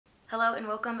Hello and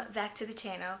welcome back to the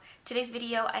channel. Today's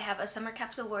video I have a summer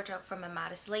capsule wardrobe from my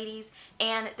modest ladies,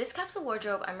 and this capsule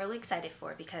wardrobe I'm really excited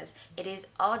for because it is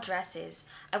all dresses.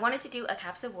 I wanted to do a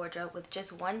capsule wardrobe with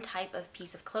just one type of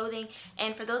piece of clothing,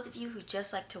 and for those of you who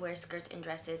just like to wear skirts and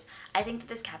dresses, I think that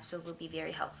this capsule will be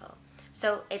very helpful.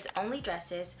 So it's only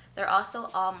dresses. They're also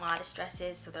all modest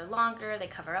dresses, so they're longer, they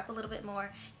cover up a little bit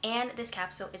more, and this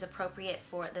capsule is appropriate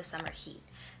for the summer heat.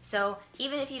 So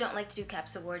even if you don't like to do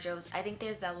capsule wardrobes, I think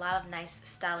there's a lot of nice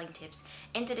styling tips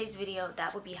in today's video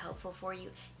that would be helpful for you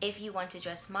if you want to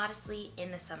dress modestly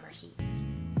in the summer heat.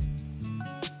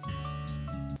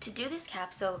 To do this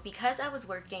capsule, because I was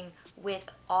working with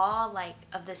all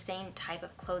of the same type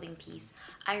of clothing piece,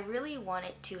 I really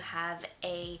wanted to have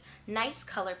a nice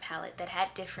color palette that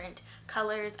had different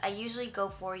colors. I usually go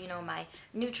for, my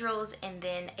neutrals and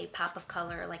then a pop of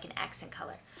color, like an accent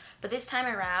color. But this time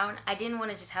around, I didn't want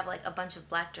to just have a bunch of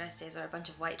black dresses or a bunch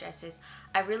of white dresses.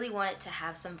 I really wanted to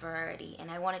have some variety,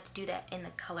 and I wanted to do that in the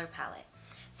color palette.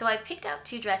 So I picked out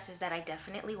two dresses that I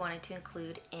definitely wanted to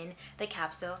include in the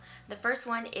capsule. The first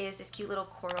one is this cute little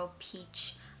coral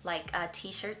peach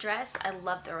t-shirt dress. I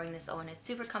love throwing this on. It's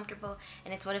super comfortable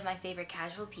and it's one of my favorite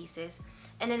casual pieces.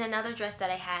 And then another dress that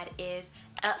I had is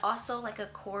also like a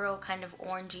coral kind of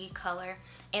orangey color,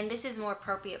 and this is more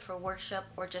appropriate for worship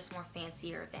or just more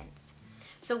fancier events.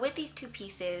 So with these two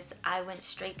pieces, I went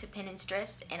straight to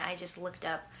Pinterest and I just looked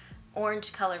up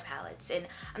orange color palettes, and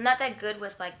I'm not that good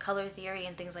with color theory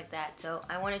and things like that, so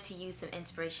I wanted to use some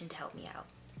inspiration to help me out.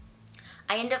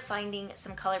 I ended up finding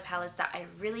some color palettes that I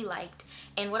really liked,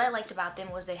 and what I liked about them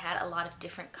was they had a lot of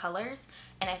different colors,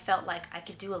 and I felt like I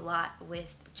could do a lot with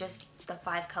just the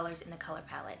 5 colors in the color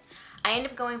palette. I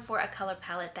ended up going for a color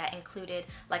palette that included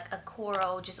a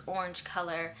coral, just orange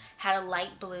color, had a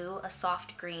light blue, a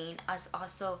soft green,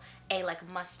 also a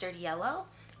mustard yellow,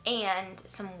 and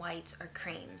some whites or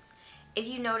creams. If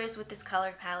you notice with this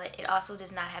color palette, it also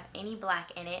does not have any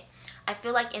black in it. I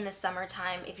feel like in the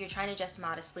summertime, if you're trying to dress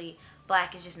modestly,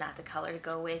 black is just not the color to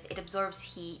go with. It absorbs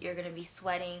heat, you're going to be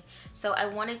sweating. So I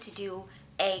wanted to do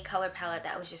a color palette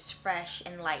that was just fresh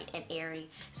and light and airy.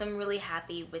 So I'm really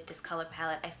happy with this color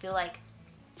palette. I feel like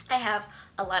I have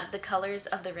a lot of the colors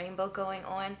of the rainbow going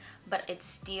on, but it's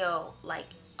still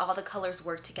all the colors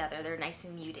work together. They're nice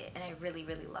and muted, and I really,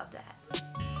 really love that.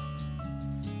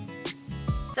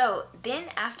 So then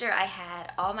after I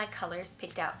had all my colors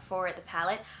picked out for the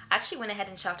palette, I actually went ahead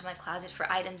and shopped in my closet for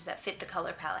items that fit the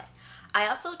color palette. I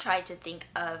also tried to think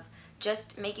of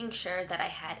just making sure that I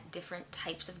had different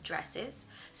types of dresses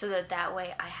so that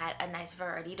way I had a nice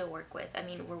variety to work with. I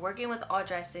mean, we're working with all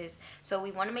dresses, so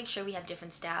we want to make sure we have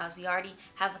different styles. We already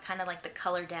have kind of the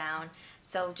color down,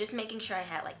 so just making sure I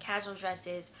had casual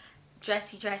dresses,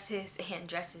 dressy dresses, and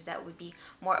dresses that would be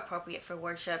more appropriate for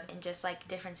worship, and just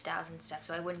different styles and stuff,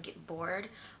 so I wouldn't get bored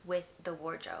with the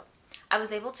wardrobe. I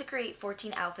was able to create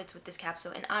 14 outfits with this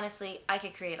capsule, and honestly I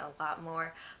could create a lot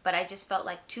more, but I just felt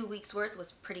like 2 weeks worth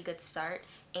was a pretty good start,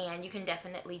 and you can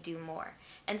definitely do more.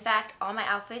 In fact, all my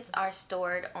outfits are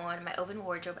stored on my Open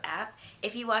Wardrobe app.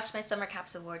 If you watched my summer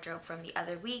capsule wardrobe from the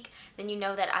other week, then you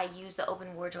know that I use the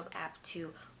Open Wardrobe app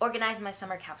to organize my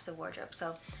summer capsule wardrobe.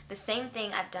 So the same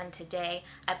thing I've done today.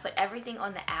 I put everything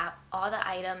on the app, all the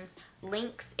items,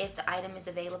 links if the item is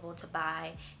available to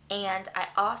buy, and I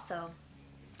also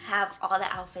have all the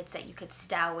outfits that you could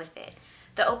style with it.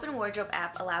 The Open Wardrobe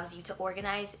app allows you to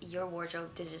organize your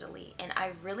wardrobe digitally, and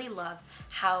I really love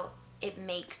how it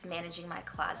makes managing my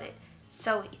closet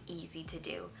so easy to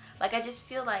do. I just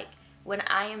feel like when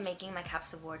I am making my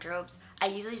capsule wardrobes, I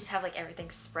usually just have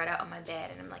everything spread out on my bed,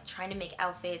 and I'm trying to make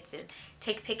outfits and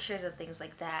take pictures of things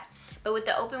like that. But with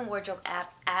the Open Wardrobe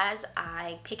app, as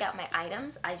I pick out my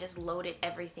items, I just loaded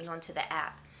everything onto the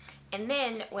app. And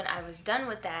then when I was done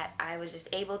with that, I was just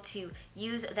able to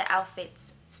use the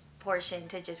outfits portion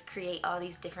to just create all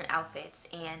these different outfits.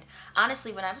 And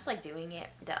honestly, when I was doing it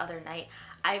the other night,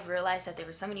 I realized that there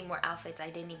were so many more outfits I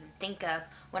didn't even think of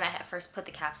when I had first put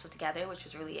the capsule together, which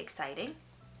was really exciting.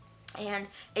 And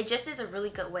it just is a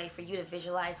really good way for you to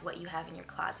visualize what you have in your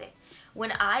closet.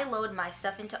 When I load my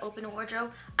stuff into Open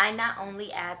Wardrobe, I not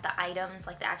only add the items,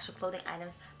 the actual clothing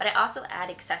items, but I also add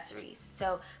accessories.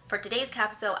 So for today's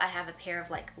capsule, I have a pair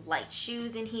of light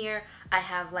shoes in here. I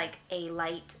have a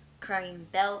light cream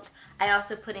belt. I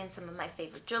also put in some of my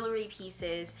favorite jewelry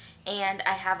pieces, and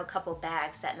I have a couple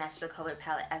bags that match the color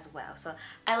palette as well. So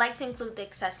I like to include the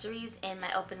accessories in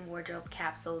my Open Wardrobe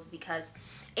capsules because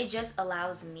it just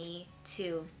allows me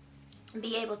to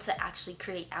be able to actually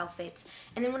create outfits,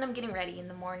 and then when I'm getting ready in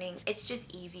the morning, it's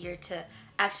just easier to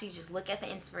actually just look at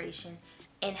the inspiration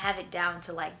and have it down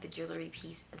to the jewelry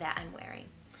piece that I'm wearing.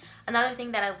 Another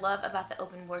thing that I love about the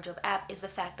Open Wardrobe app is the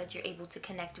fact that you're able to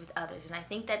connect with others, and I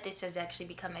think that this has actually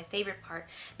become my favorite part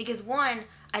because one,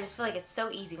 I just feel like it's so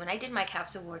easy. When I did my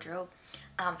capsule wardrobe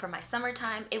for my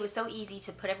summertime, it was so easy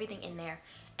to put everything in there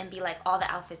and be like, all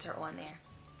the outfits are on there.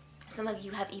 Some of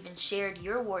you have even shared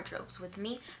your wardrobes with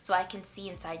me, so I can see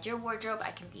inside your wardrobe.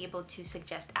 I can be able to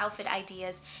suggest outfit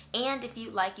ideas, and if you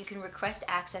like, you can request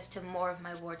access to more of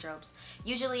my wardrobes.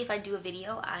 Usually if I do a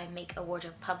video, I make a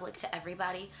wardrobe public to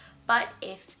everybody, but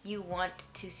if you want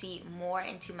to see more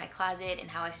into my closet and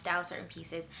how I style certain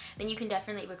pieces, then you can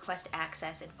definitely request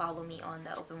access and follow me on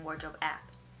the Open Wardrobe app.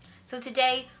 So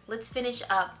today, let's finish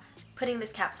up putting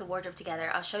this capsule wardrobe together.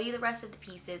 I'll show you the rest of the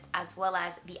pieces as well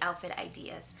as the outfit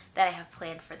ideas that I have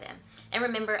planned for them. And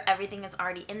remember, everything is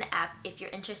already in the app if you're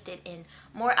interested in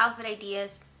more outfit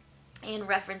ideas and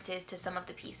references to some of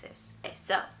the pieces. Okay,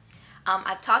 so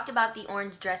I've talked about the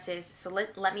orange dresses, so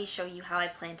let me show you how I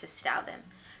plan to style them.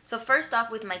 So first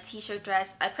off, with my t-shirt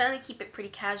dress, I plan to keep it pretty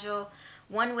casual.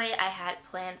 One way I had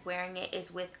planned wearing it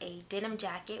is with a denim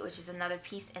jacket, which is another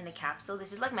piece in the capsule.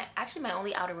 This is like actually my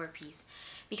only outerwear piece.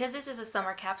 Because this is a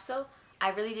summer capsule,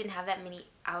 I really didn't have that many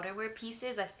outerwear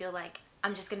pieces. I feel like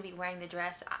I'm just going to be wearing the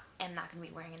dress. I'm not going to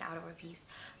be wearing an outerwear piece.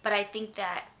 But I think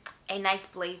that a nice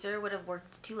blazer would have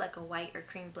worked too, like a white or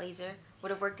cream blazer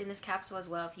would have worked in this capsule as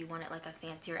well if you wanted like a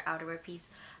fancier outerwear piece.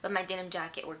 But my denim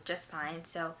jacket worked just fine.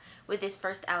 So with this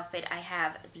first outfit, I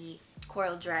have the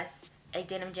coral dress, a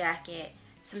denim jacket,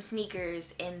 some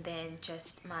sneakers, and then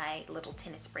just my little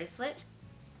tennis bracelet.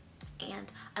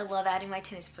 And I love adding my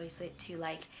tennis bracelet to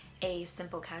like a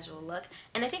simple casual look.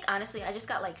 And I think honestly, I just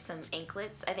got like some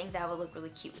anklets. I think that would look really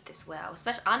cute with this well,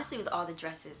 especially honestly with all the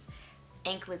dresses.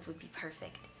 Anklets would be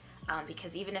perfect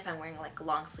because even if I'm wearing like a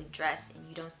long sleeve dress and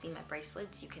you don't see my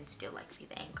bracelets, you can still like see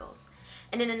the ankles.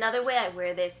 And then another way I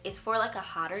wear this is for like a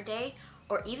hotter day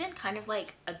or even kind of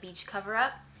like a beach cover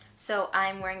up. So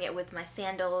I'm wearing it with my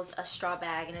sandals, a straw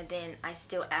bag, and then I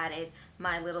still added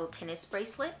my little tennis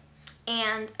bracelet.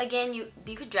 And again,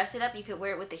 you could dress it up. You could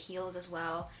wear it with the heels as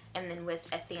well, and then with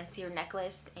a fancier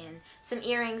necklace and some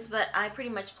earrings, but I pretty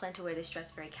much plan to wear this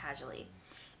dress very casually.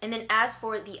 And then as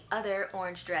for the other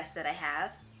orange dress that I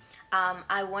have,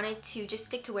 I wanted to just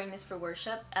stick to wearing this for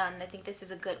worship. I think this is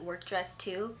a good work dress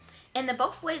too. And the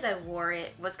both ways I wore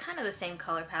it was kind of the same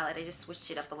color palette. I just switched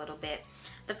it up a little bit.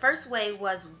 The first way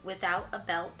was without a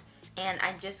belt, and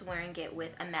I'm just wearing it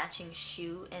with a matching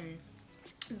shoe and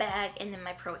bag and then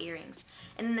my pro earrings.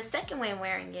 And then the second way I'm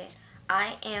wearing it,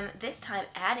 I am this time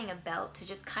adding a belt to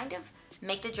just kind of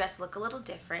make the dress look a little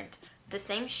different, the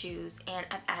same shoes, and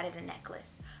I've added a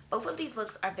necklace. Both of these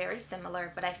looks are very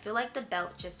similar, but I feel like the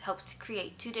belt just helps to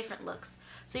create two different looks.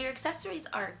 So your accessories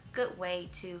are a good way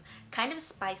to kind of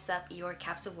spice up your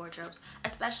capsule wardrobes,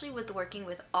 especially with working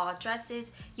with all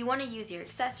dresses. You want to use your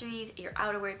accessories, your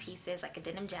outerwear pieces like a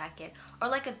denim jacket or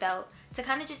like a belt to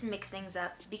kind of just mix things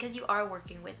up because you are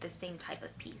working with the same type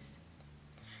of piece.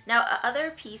 Now,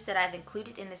 another piece that I've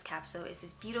included in this capsule is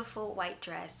this beautiful white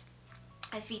dress.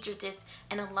 I featured this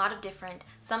in a lot of different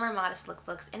summer modest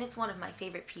lookbooks, and it's one of my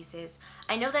favorite pieces.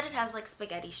 I know that it has like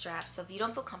spaghetti straps, so if you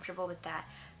don't feel comfortable with that,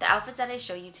 the outfits that I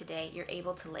show you today, you're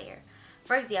able to layer.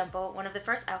 For example, one of the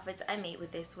first outfits I made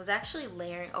with this was actually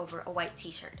layering over a white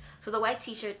t-shirt. So the white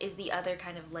t-shirt is the other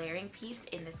kind of layering piece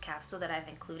in this capsule that I've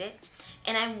included.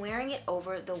 And I'm wearing it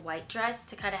over the white dress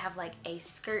to kind of have like a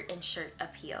skirt and shirt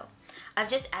appeal. I've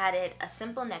just added a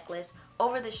simple necklace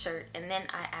over the shirt, and then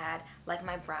I add like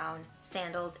my brown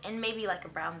sandals and maybe like a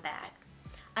brown bag.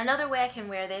 Another way I can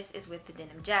wear this is with the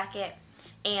denim jacket,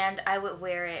 and I would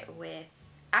wear it with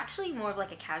actually more of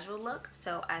like a casual look.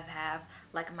 So I have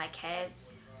like my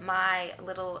Keds, my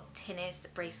little tennis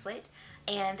bracelet,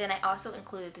 and then I also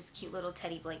included this cute little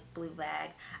Teddy Blake blue bag.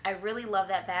 I really love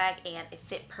that bag, and it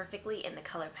fit perfectly in the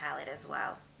color palette as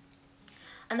well.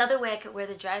 Another way I could wear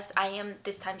the dress, I am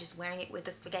this time just wearing it with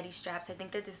the spaghetti straps. I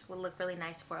think that this will look really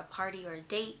nice for a party or a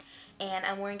date, and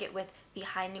I'm wearing it with the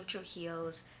high neutral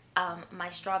heels, my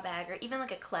straw bag, or even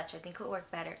like a clutch. I think it would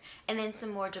work better, and then some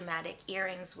more dramatic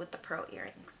earrings with the pro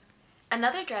earrings.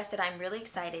 Another dress that I'm really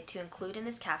excited to include in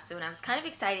this capsule, and I was kind of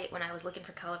excited when I was looking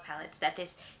for color palettes that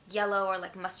this yellow or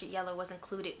like mustard yellow was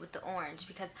included with the orange,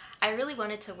 because I really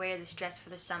wanted to wear this dress for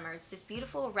the summer. It's this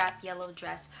beautiful wrap yellow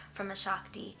dress from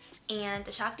Ashakti, and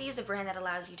Ashakti is a brand that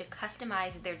allows you to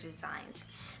customize their designs.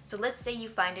 So let's say you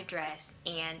find a dress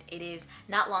and it is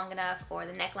not long enough or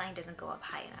the neckline doesn't go up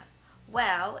high enough.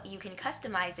 Well, you can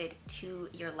customize it to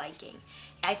your liking.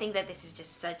 I think that this is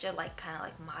just such a like kind of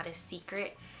like modest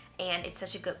secret, and it's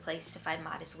such a good place to find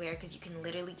modest wear because you can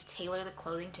literally tailor the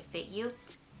clothing to fit you.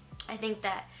 I think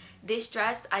that this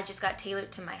dress, I just got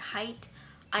tailored to my height.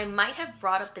 I might have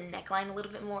brought up the neckline a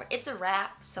little bit more. It's a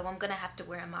wrap, so I'm gonna have to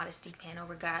wear a modesty panel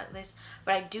regardless,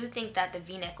 but I do think that the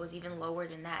v-neck was even lower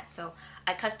than that, so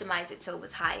I customized it so it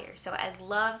was higher. So I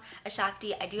love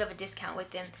Ashakti. I do have a discount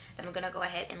with them that I'm gonna go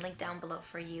ahead and link down below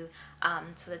for you,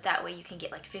 so that way you can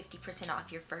get like 50%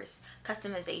 off your first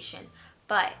customization.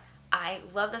 But I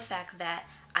love the fact that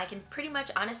I can pretty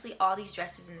much, honestly, all these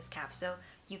dresses in this capsule,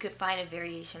 you could find a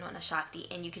variation on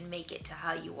Ashakti and you can make it to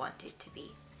how you want it to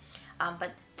be.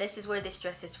 But this is where this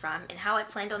dress is from, and how I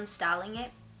planned on styling it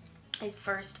is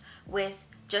first with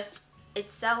just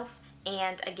itself,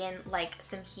 and again, like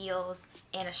some heels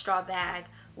and a straw bag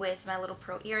with my little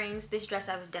pearl earrings. This dress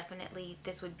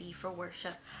this would be for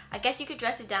worship. I guess you could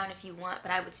dress it down if you want,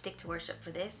 but I would stick to worship for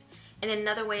this. And then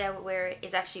another way I would wear it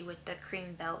is actually with the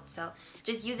cream belt, so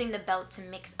just using the belt to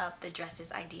mix up the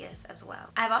dresses ideas as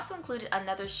well. I've also included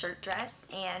another shirt dress,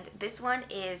 and this one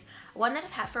is one that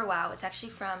I've had for a while. It's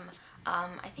actually from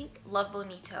I think Love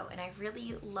Bonito, and I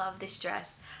really love this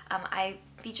dress. I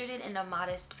featured it in a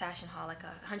Modest fashion haul like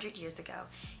 100 years ago,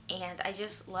 and I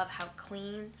just love how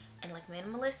clean and like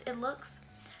minimalist it looks.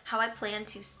 How I plan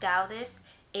to style this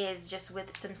is just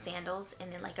with some sandals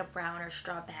and then like a brown or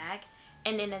straw bag.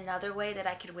 And then another way that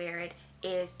I could wear it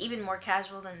is even more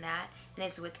casual than that, and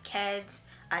it's with Keds,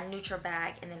 a neutral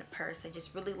bag, and then a purse. I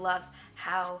just really love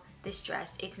how this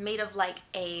dress, it's made of like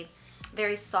a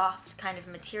very soft kind of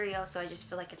material, so I just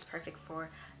feel like it's perfect for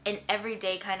an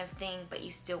everyday kind of thing, but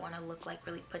you still want to look like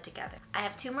really put together. I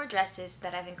have two more dresses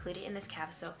that I've included in this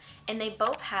capsule, and they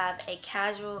both have a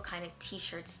casual kind of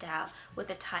t-shirt style with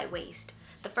a tie waist.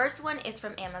 The first one is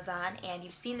from Amazon, and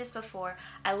you've seen this before.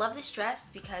 I love this dress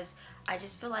because I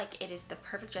just feel like it is the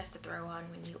perfect dress to throw on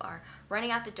when you are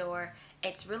running out the door.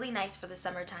 It's really nice for the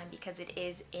summertime because it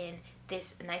is in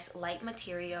this nice light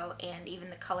material, and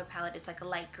even the color palette, it's like a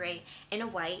light gray and a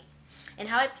white. And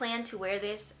how I plan to wear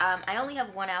this, I only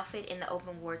have one outfit in the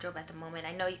open wardrobe at the moment.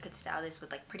 I know you could style this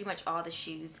with like pretty much all the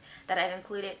shoes that I've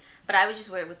included, but I would just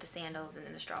wear it with the sandals and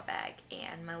then a straw bag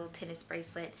and my little tennis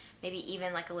bracelet, maybe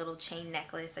even like a little chain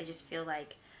necklace. I just feel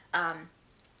like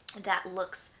that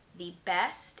looks the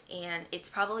best, and it's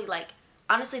probably like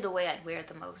honestly the way I'd wear it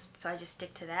the most, so I just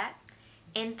stick to that.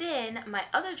 And then my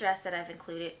other dress that I've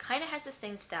included kind of has the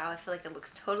same style. I feel like it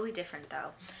looks totally different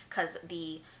though, because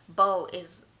the bow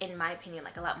is, in my opinion,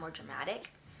 like a lot more dramatic.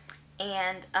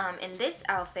 And in this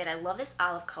outfit, I love this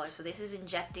olive color, so this is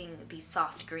injecting the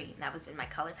soft green that was in my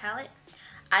color palette.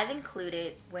 I've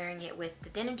included wearing it with the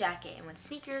denim jacket and with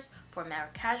sneakers for a more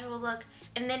casual look,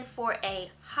 and then for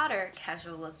a hotter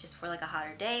casual look, just for like a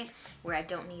hotter day where I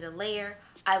don't need a layer,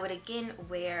 I would again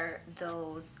wear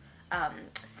those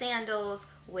sandals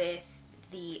with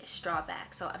the straw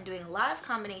bag. So I'm doing a lot of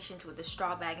combinations with the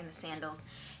straw bag and the sandals,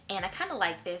 and I kind of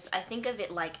like this. I think of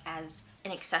it like as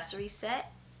an accessory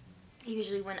set.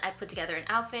 Usually when I put together an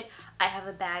outfit, I have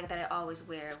a bag that I always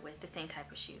wear with the same type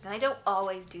of shoes, and I don't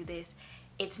always do this.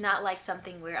 It's not like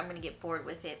something where I'm gonna get bored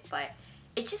with it, but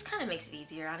it just kind of makes it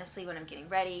easier, honestly, when I'm getting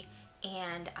ready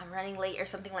and I'm running late or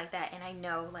something like that, and I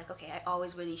know like, okay, I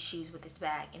always wear these shoes with this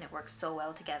bag and it works so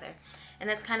well together. And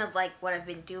that's kind of like what I've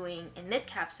been doing in this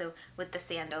capsule with the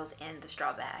sandals and the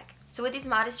straw bag. So with these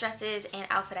modest dresses and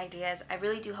outfit ideas, I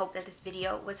really do hope that this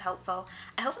video was helpful.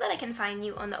 I hope that I can find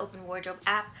you on the Open Wardrobe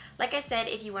app. Like I said,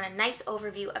 if you want a nice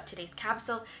overview of today's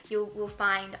capsule, you will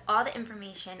find all the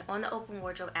information on the Open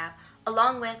Wardrobe app,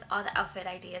 along with all the outfit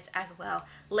ideas as well,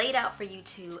 laid out for you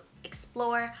to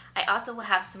explore. I also will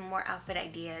have some more outfit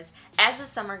ideas as the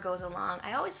summer goes along.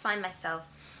 I always find myself,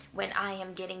 when I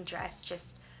am getting dressed,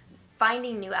 just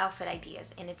finding new outfit ideas,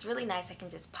 and it's really nice. I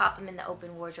can just pop them in the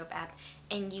Open Wardrobe app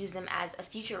and use them as a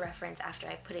future reference after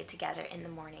I put it together in the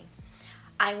morning.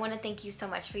 I want to thank you so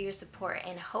much for your support,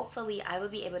 and hopefully I will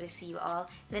be able to see you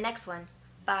all in the next one.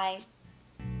 Bye!